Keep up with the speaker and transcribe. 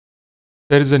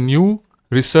there is a new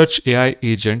research AI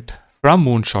agent from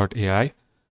Moonshot AI,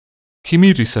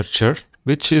 Kimi-Researcher,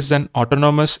 which is an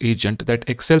autonomous agent that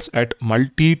excels at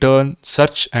multi-turn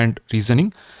search and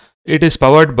reasoning. It is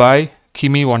powered by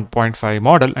Kimi 1.5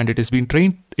 model, and it has been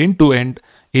trained end-to-end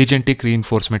agentic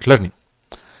reinforcement learning.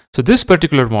 So this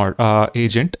particular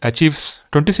agent achieves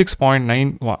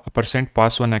 26.9%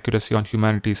 pass 1 accuracy on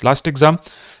humanities last exam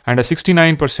and a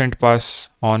 69%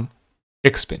 pass on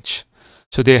xbench.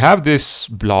 So they have this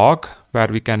blog where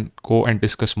we can go and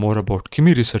discuss more about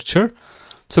Kimi-Researcher.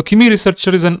 So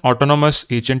Kimi-Researcher is an autonomous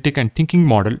agentic and thinking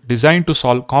model designed to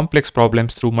solve complex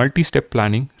problems through multi-step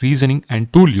planning, reasoning,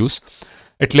 and tool use.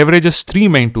 It leverages three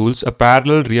main tools: a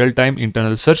parallel real-time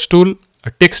internal search tool,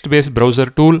 a text-based browser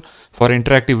tool for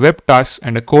interactive web tasks,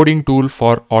 and a coding tool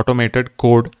for automated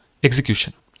code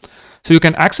execution. So you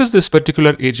can access this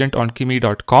particular agent on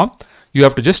kimi.com. You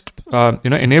have to just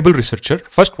enable researcher.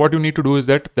 First, what you need to do is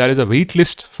that there is a wait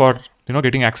list for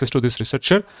getting access to this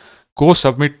researcher. Go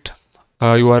submit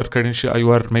your credential,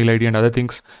 your mail ID and other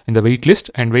things in the wait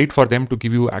list and wait for them to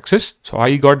give you access. So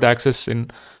I got the access in,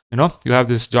 you have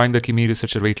this join the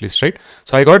Kimi-Researcher wait list, right?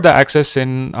 So I got the access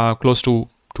in close to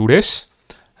 2 days,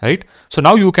 right? So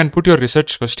now you can put your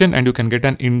research question and you can get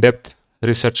an in-depth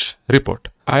research report.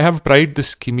 I have tried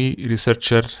this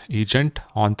Kimi-Researcher agent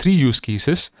on 3 use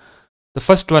cases. The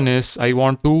first one is I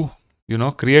want to,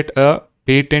 create a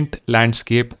patent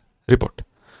landscape report.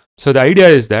 So the idea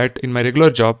is that in my regular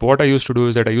job, what I used to do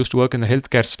is that I used to work in the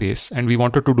healthcare space, and we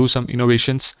wanted to do some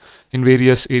innovations in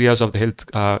various areas of the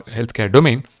healthcare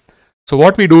domain. So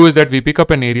what we do is that we pick up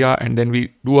an area and then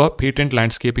we do a patent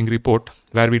landscaping report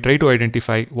where we try to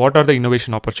identify what are the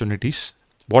innovation opportunities,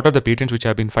 what are the patents which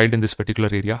have been filed in this particular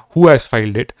area, who has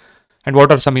filed it, and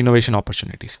what are some innovation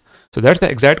opportunities. So that's the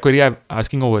exact query I'm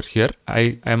asking over here.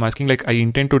 I am asking, like, I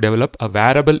intend to develop a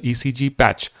wearable ECG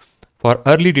patch for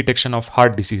early detection of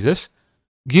heart diseases.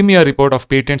 Give me a report of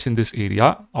patents in this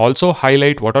area. Also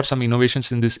highlight what are some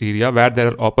innovations in this area where there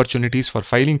are opportunities for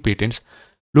filing patents.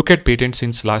 Look at patents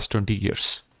since last 20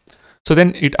 years. So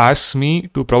then it asks me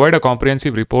to provide a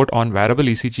comprehensive report on wearable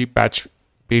ECG patch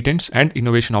patents and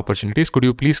innovation opportunities. Could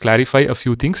you please clarify a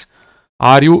few things?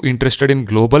 Are you interested in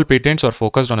global patents or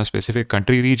focused on a specific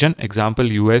country region?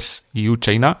 Example, US, EU,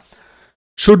 China.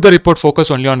 Should the report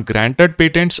focus only on granted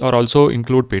patents or also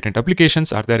include patent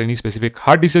applications? Are there any specific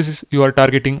heart diseases you are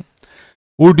targeting?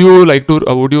 Would you like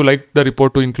the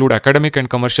report to include academic and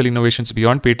commercial innovations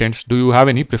beyond patents? Do you have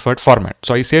any preferred format?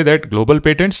 So I say that global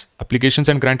patents, applications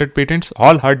and granted patents,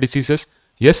 all heart diseases,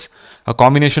 yes, a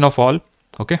combination of all,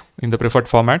 okay, in the preferred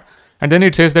format. And then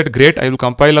it says that great, I will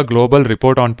compile a global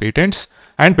report on patents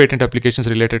and patent applications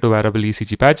related to wearable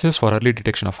ECG patches for early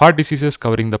detection of heart diseases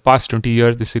covering the past 20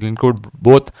 years. This will include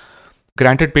both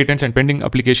granted patents and pending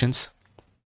applications.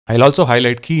 I'll also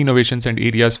highlight key innovations and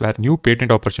areas where new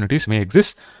patent opportunities may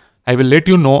exist. I will let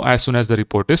you know as soon as the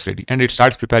report is ready. And it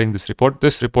starts preparing this report.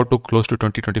 This report took close to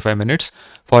 20-25 minutes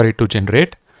for it to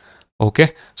generate.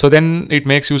 Okay, so then it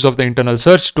makes use of the internal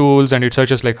search tools and it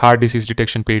searches like heart disease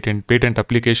detection patent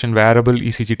application, wearable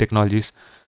ECG technologies.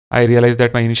 I realized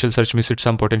that my initial search missed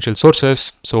some potential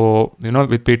sources. So,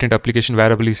 with patent application,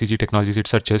 wearable ECG technologies, it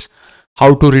searches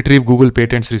how to retrieve Google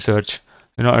patents research,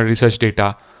 research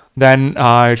data. Then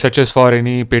it searches for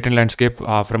any patent landscape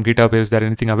from GitHub. Is there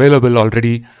anything available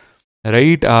already?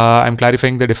 Right? I'm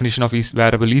clarifying the definition of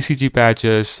wearable ECG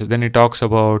patches. Then it talks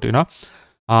about,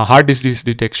 heart disease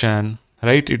detection,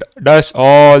 right? It does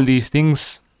all these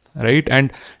things, right?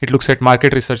 And it looks at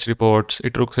market research reports.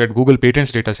 It looks at Google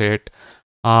patents dataset.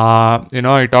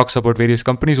 It talks about various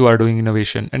companies who are doing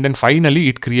innovation. And then finally,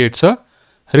 it creates a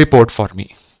report for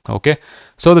me. Okay.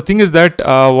 So the thing is that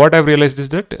what I've realized is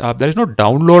that there is no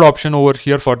download option over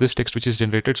here for this text which is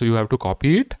generated. So you have to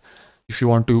copy it if you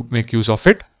want to make use of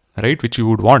it, right? Which you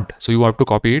would want. So you have to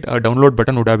copy it. A download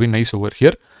button would have been nice over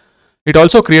here. It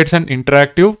also creates an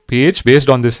interactive page based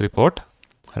on this report,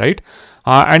 right?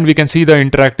 And we can see the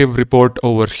interactive report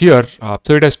over here.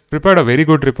 So it has prepared a very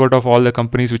good report of all the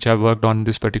companies which have worked on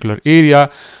this particular area.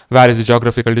 Where is the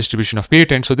geographical distribution of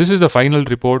patents? So this is the final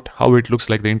report, how it looks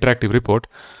like, the interactive report,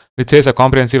 which says a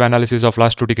comprehensive analysis of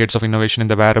last 2 decades of innovation in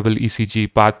the wearable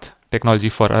ECG path technology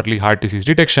for early heart disease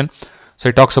detection. So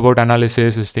it talks about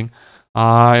analysis, this thing.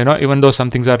 Even though some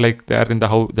things are like they are in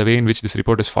the way in which this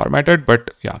report is formatted,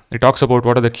 but yeah, it talks about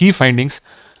what are the key findings.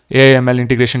 AI/ML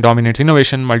integration dominates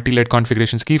innovation, multi-layered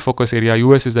configurations key focus area.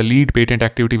 US is the lead patent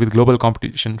activity with global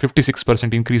competition,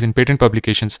 56% increase in patent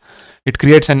publications. It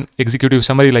creates an executive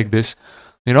summary like this,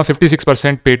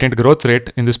 56% patent growth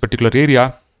rate in this particular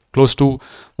area. close to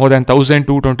more than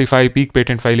 1,225 peak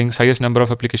patent filings, highest number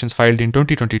of applications filed in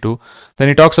 2022. Then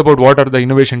it talks about what are the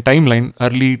innovation timeline.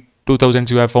 Early 2000s,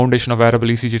 you have foundation of wearable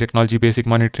ECG technology, basic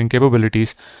monitoring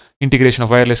capabilities, integration of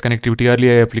wireless connectivity, early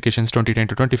AI applications 2010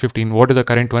 to 2015. What is the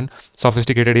current one?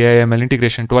 Sophisticated AI ML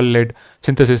integration, 12-led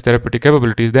synthesis therapeutic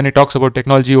capabilities. Then it talks about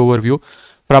technology overview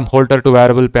from Holter to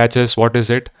wearable patches. What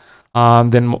is it?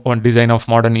 Then on design of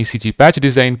modern ECG patch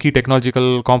design, key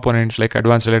technological components like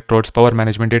advanced electrodes, power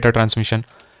management, data transmission,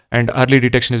 and early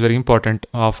detection is very important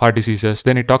of heart diseases.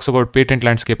 Then it talks about patent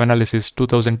landscape analysis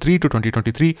 2003 to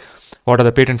 2023. What are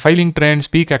the patent filing trends,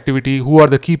 peak activity, who are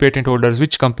the key patent holders,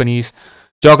 which companies,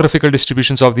 geographical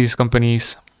distributions of these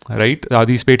companies, right?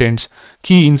 These patents,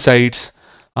 key insights.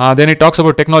 Then it talks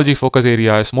about technology focus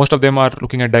areas. Most of them are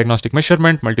looking at diagnostic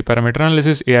measurement, multi-parameter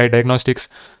analysis, AI diagnostics.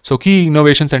 So key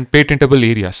innovations and patentable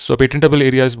areas. So patentable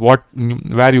areas,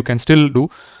 where you can still do,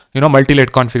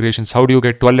 multi-lead configurations. How do you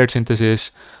get 12-lead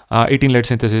synthesis, 18-lead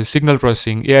synthesis, signal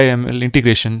processing, AI ML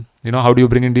integration? How do you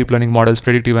bring in deep learning models,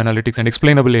 predictive analytics, and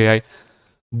explainable AI?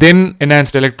 Then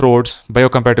enhanced electrodes,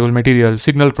 biocompatible materials,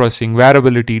 signal processing,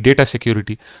 wearability, data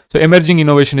security. So emerging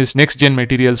innovation is next-gen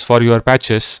materials for your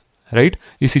patches, right?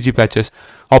 ECG patches.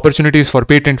 Opportunities for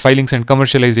patent filings and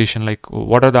commercialization, like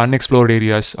what are the unexplored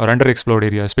areas or underexplored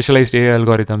areas, specialized AI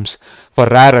algorithms for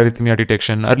rare arrhythmia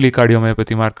detection, early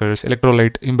cardiomyopathy markers,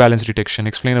 electrolyte imbalance detection,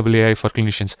 explainable AI for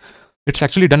clinicians. It's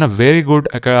actually done a very good,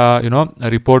 a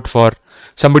report for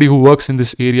somebody who works in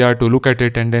this area to look at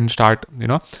it and then start,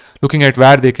 looking at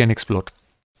where they can explore.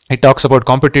 It talks about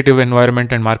competitive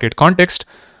environment and market context.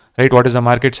 Right, what is the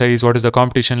market size? What is the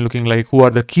competition looking like? Who are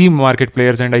the key market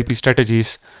players and IP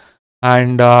strategies?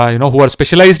 And who are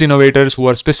specialized innovators who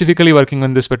are specifically working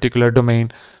on this particular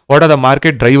domain? What are the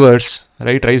market drivers?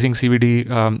 Right, rising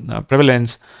CVD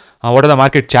prevalence. What are the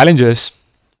market challenges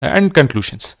and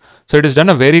conclusions? So it has done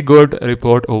a very good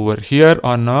report over here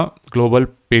on a global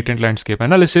patent landscape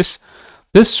analysis.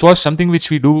 This was something which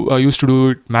we used to do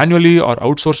it manually or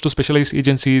outsource to specialized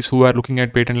agencies who are looking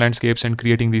at patent landscapes and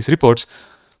creating these reports.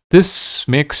 This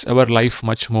makes our life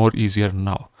much more easier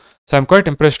now. So I'm quite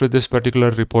impressed with this particular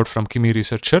report from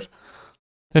Kimi-Researcher.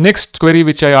 The next query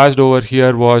which I asked over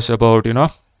here was about,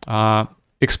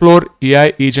 explore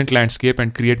AI agent landscape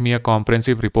and create me a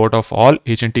comprehensive report of all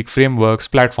agentic frameworks,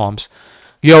 platforms.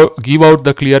 Give out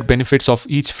the clear benefits of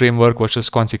each framework versus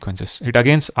consequences. It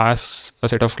again asks a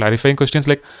set of clarifying questions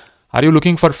like, are you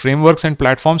looking for frameworks and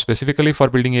platforms specifically for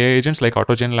building AI agents like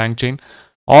AutoGen, LangChain,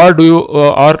 or do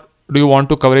you want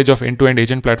to coverage of end-to-end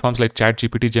agent platforms like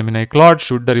ChatGPT, Gemini, Claude?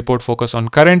 Should the report focus on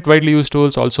current widely used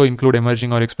tools, also include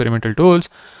emerging or experimental tools?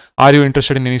 Are you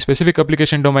interested in any specific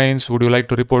application domains? Would you like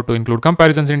to report to include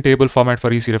comparisons in table format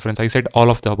for easy reference? I said all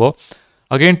of the above.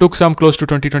 Again, took some close to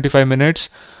 20-25 minutes.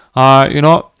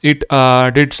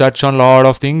 It did search on a lot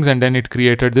of things and then it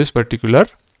created this particular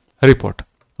report.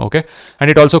 Okay, and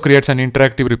it also creates an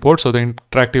interactive report. So the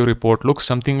interactive report looks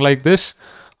something like this.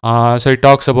 So it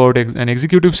talks about an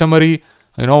executive summary,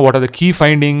 what are the key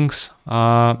findings.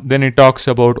 Then it talks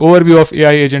about overview of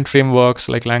AI agent frameworks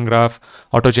like LangGraph,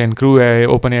 AutoGen, CrewAI,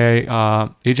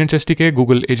 OpenAI, Agents SDK,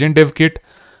 Google Agent Dev Kit.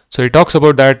 So it talks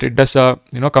about that. It does a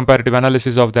comparative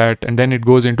analysis of that, and then it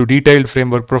goes into detailed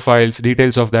framework profiles,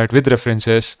 details of that with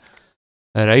references.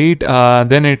 Right.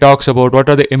 Then it talks about what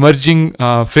are the emerging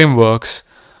frameworks.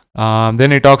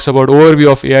 Then it talks about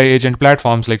overview of AI agent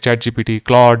platforms like ChatGPT,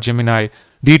 Claude, Gemini,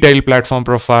 detailed platform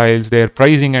profiles, their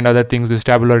pricing and other things. This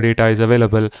tabular data is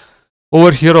available.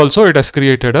 Over here also it has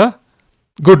created a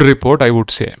good report, I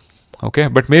would say. Okay,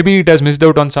 but maybe it has missed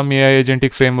out on some AI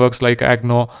agentic frameworks like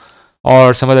Agno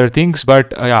or some other things.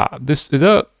 But yeah, this is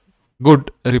a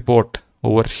good report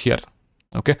over here.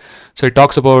 Okay, so it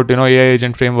talks about AI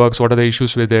agent frameworks, what are the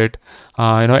issues with it,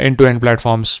 end-to-end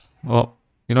platforms.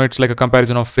 It's like a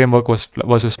comparison of framework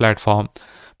versus platform,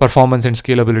 performance and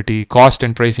scalability, cost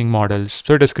and pricing models.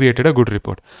 So it has created a good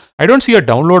report. I don't see a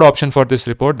download option for this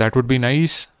report. That would be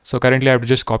nice. So currently I have to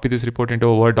just copy this report into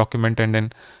a Word document and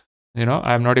then,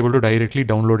 I'm not able to directly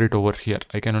download it over here.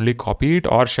 I can only copy it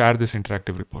or share this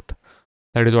interactive report.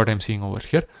 That is what I'm seeing over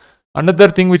here. Another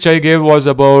thing which I gave was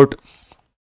about,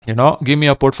 give me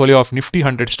a portfolio of Nifty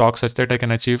 100 stocks such that I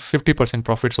can achieve 50%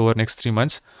 profits over next 3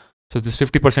 months. So this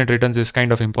 50% returns is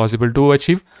kind of impossible to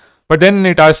achieve. But then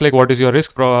it asks like, what is your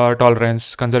risk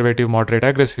tolerance, conservative, moderate,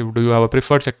 aggressive? Do you have a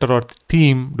preferred sector or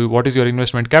theme? What is your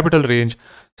investment capital range?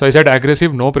 So I said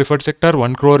aggressive, no preferred sector,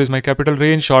 1 crore is my capital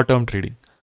range, short-term trading.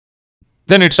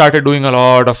 Then it started doing a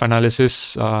lot of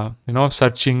analysis,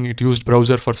 searching. It used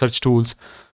browser for search tools.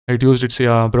 It used its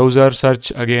browser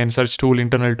search, again, search tool,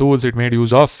 internal tools it made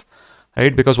use of,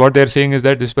 right? Because what they're saying is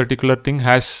that this particular thing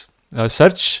has a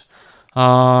search,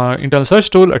 internal search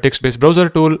tool, a text-based browser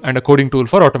tool, and a coding tool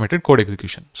for automated code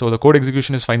execution. So the code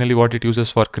execution is finally what it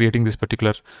uses for creating this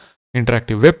particular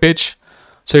interactive web page.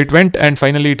 So it went and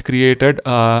finally it created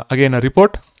again a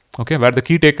report, okay, where the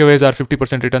key takeaways are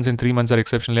 50% returns in 3 months are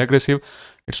exceptionally aggressive.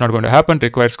 It's not going to happen,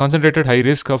 requires concentrated, high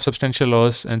risk of substantial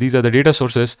loss, and these are the data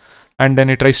sources. And then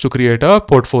it tries to create a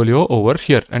portfolio over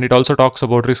here. And it also talks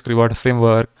about risk reward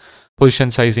framework,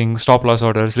 position sizing, stop loss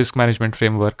orders, risk management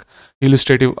framework,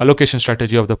 illustrative allocation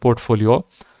strategy of the portfolio.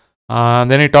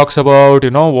 Then it talks about,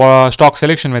 stock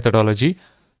selection methodology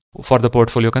for the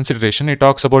portfolio consideration. It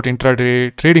talks about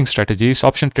intraday trading strategies,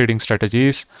 option trading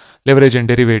strategies, leverage and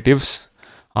derivatives,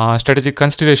 strategic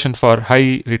consideration for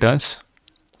high returns,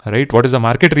 right? What is the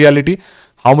market reality?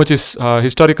 How much is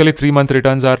historically 3-month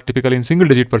returns are typically in single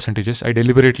digit percentages. I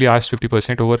deliberately asked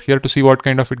 50% over here to see what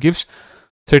kind of it gives.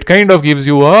 So it kind of gives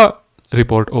you a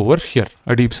report over here,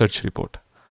 a deep search report.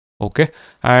 Okay,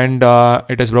 and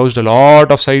it has browsed a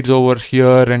lot of sites over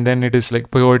here, and then it is like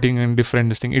pivoting in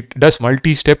different thing. It does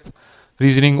multi-step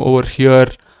reasoning over here,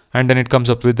 and then it comes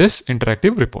up with this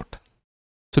interactive report.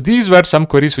 So these were some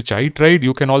queries which I tried.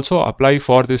 You can also apply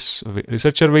for this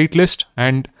researcher waitlist,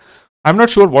 and I'm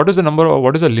not sure what is the number or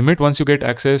what is the limit once you get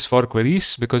access for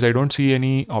queries, because I don't see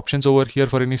any options over here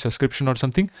for any subscription or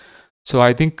something. So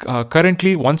I think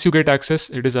currently once you get access,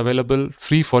 it is available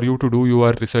free for you to do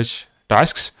your research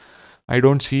tasks. I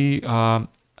don't see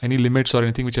any limits or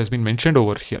anything which has been mentioned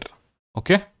over here.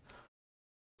 Okay.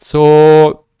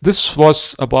 So this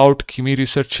was about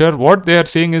Kimi-Researcher. What they are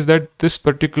saying is that this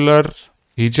particular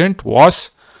agent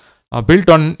was built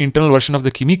on internal version of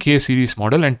the Kimi K series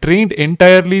model and trained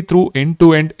entirely through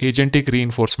end-to-end agentic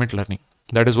reinforcement learning.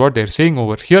 That is what they're saying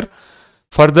over here.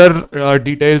 Further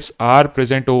details are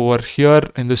present over here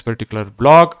in this particular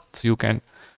blog. So you can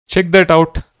check that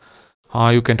out.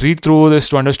 You can read through this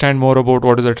to understand more about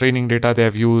what is the training data they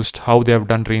have used, how they have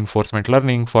done reinforcement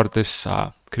learning for this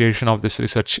creation of this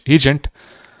research agent,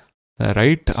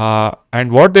 right?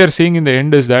 And what they're saying in the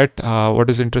end is that what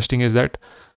is interesting is that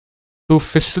to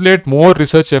facilitate more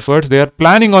research efforts, they are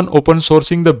planning on open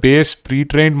sourcing the base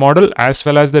pre-trained model as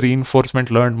well as the reinforcement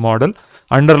learned model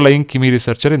underlying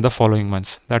Kimi-Researcher in the following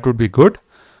months. That would be good.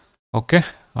 Okay,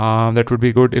 that would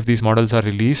be good if these models are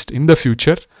released in the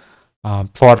future.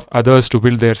 For others to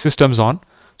build their systems on.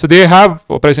 So they have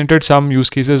presented some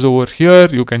use cases over here.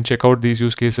 You can check out these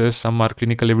use cases. Some are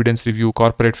clinical evidence review,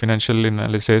 corporate financial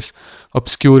analysis,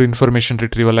 obscure information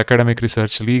retrieval, academic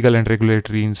research, legal and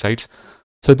regulatory insights.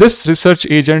 So this research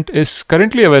agent is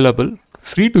currently available,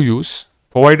 free to use,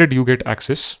 provided you get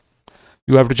access.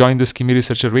 You have to join this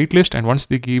Kimi-Researcher waitlist, and once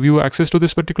they give you access to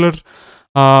this particular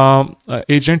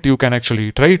agent, you can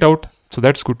actually try it out. So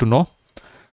that's good to know.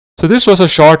 So this was a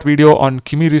short video on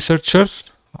Kimi-Researcher.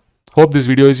 Hope this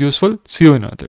video is useful. See you in another.